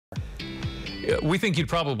We think you'd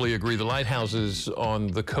probably agree the lighthouses on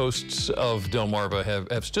the coasts of Delmarva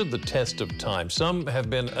have stood the test of time. Some have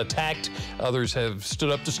been attacked, others have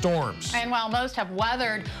stood up to storms. And while most have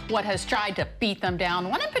weathered what has tried to beat them down,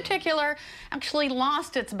 one in particular actually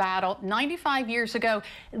lost its battle 95 years ago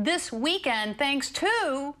this weekend thanks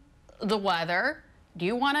to the weather. Do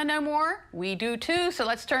you want to know more? We do too. So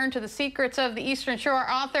let's turn to the secrets of the Eastern Shore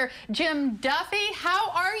author, Jim Duffy.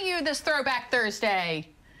 How are you this Throwback Thursday?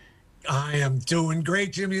 I am doing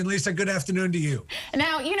great, Jimmy and Lisa. Good afternoon to you.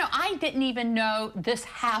 Now, I didn't even know this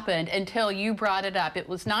happened until you brought it up. It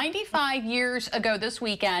was 95 years ago this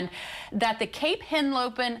weekend that the Cape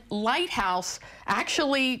Henlopen Lighthouse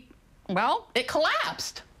actually, well, it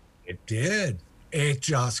collapsed. It did. It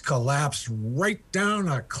just collapsed right down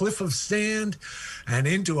a cliff of sand and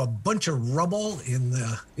into a bunch of rubble in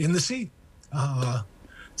the sea.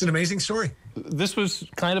 It's an amazing story. This was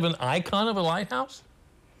kind of an icon of a lighthouse?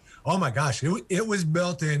 Oh my gosh, it was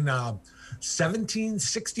built in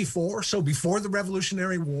 1764, so before the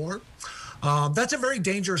Revolutionary War. That's a very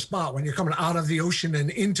dangerous spot when you're coming out of the ocean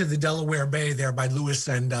and into the Delaware Bay there by Lewis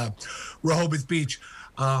and Rehoboth Beach.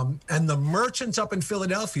 And the merchants up in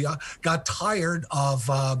Philadelphia got tired of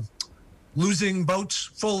losing boats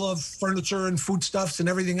full of furniture and foodstuffs and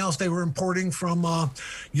everything else they were importing from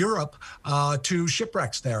Europe to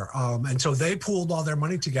shipwrecks there. And so they pooled all their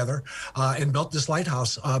money together and built this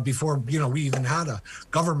lighthouse before, we even had a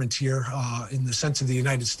government here in the sense of the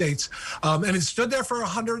United States. And it stood there for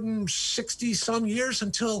 160 some years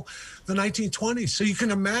until the 1920s. So you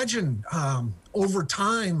can imagine over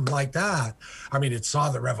time like that. I mean, it saw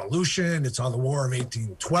the Revolution, it saw the War of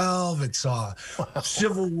 1812, it saw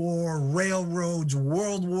Civil War, railroads,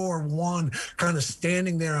 World War I, kind of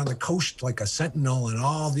standing there on the coast like a sentinel, and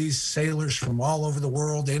all these sailors from all over the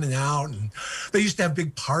world in and out. And they used to have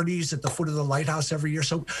big parties at the foot of the lighthouse every year.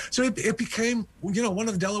 So it became, one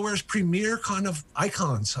of Delaware's premier kind of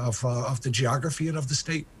icons of the geography and of the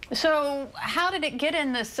state. So how did it get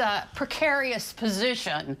in this precarious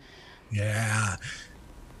position? Yeah.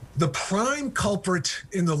 The prime culprit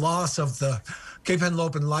in the loss of the Cape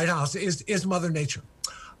Henlopen Lighthouse is Mother Nature.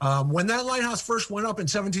 When that lighthouse first went up in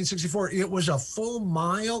 1764, it was a full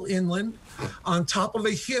mile inland on top of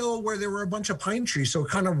a hill where there were a bunch of pine trees. So it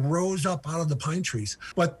kind of rose up out of the pine trees.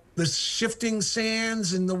 But the shifting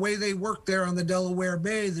sands and the way they worked there on the Delaware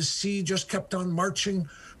Bay, the sea just kept on marching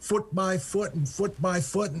foot by foot and foot by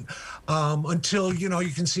foot until, you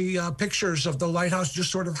can see pictures of the lighthouse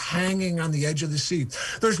just sort of hanging on the edge of the sea.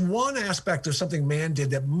 There's one aspect of something man did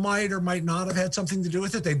that might or might not have had something to do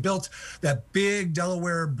with it. They built that big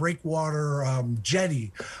Delaware breakwater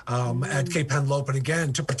jetty at Cape Henlopen,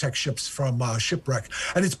 again, to protect ships from shipwreck.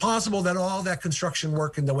 And it's possible that all that construction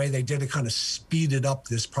work and the way they did it kind of speeded up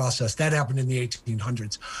this process. That happened in the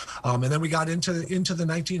 1800s. And then we got into the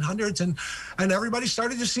 1900s, and everybody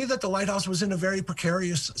started to see that the lighthouse was in a very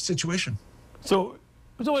precarious situation. So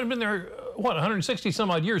it had been there, 160 some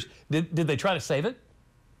odd years. Did they try to save it?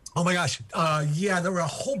 Oh my gosh. Yeah, there were a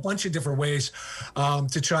whole bunch of different ways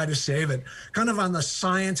to try to save it. Kind of on the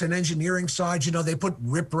science and engineering side, they put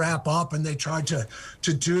riprap up and they tried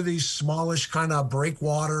to do these smallish kind of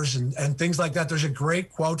breakwaters and things like that. There's a great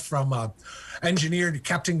quote from engineer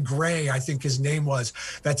Captain Gray, I think his name was,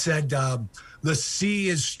 that said, the sea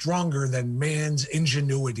is stronger than man's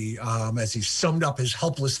ingenuity, as he summed up his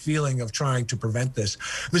helpless feeling of trying to prevent this.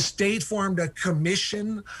 The state formed a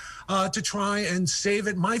commission to try and save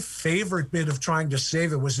it. My favorite bit of trying to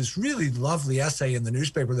save it was this really lovely essay in the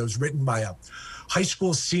newspaper that was written by a high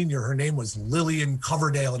school senior. Her name was Lillian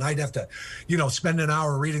Coverdale, and I'd have to, spend an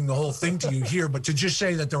hour reading the whole thing to you here, but to just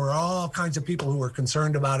say that there were all kinds of people who were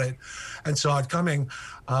concerned about it and saw it coming.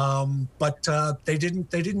 But they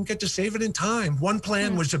didn't get to save it in time. One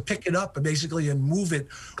plan was to pick it up basically and move it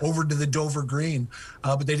over to the Dover Green,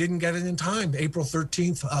 but they didn't get it in time. April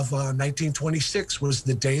 13th of 1926 was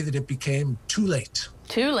the day that it became too late.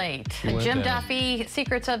 Too late. Jim Duffy,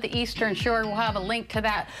 Secrets of the Eastern Shore. We'll have a link to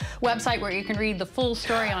that website where you can read the full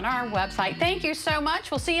story on our website. Thank you so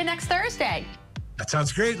much. We'll see you next Thursday. That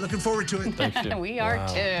sounds great. Looking forward to it. Thanks, Jim. We are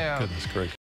too. Goodness gracious.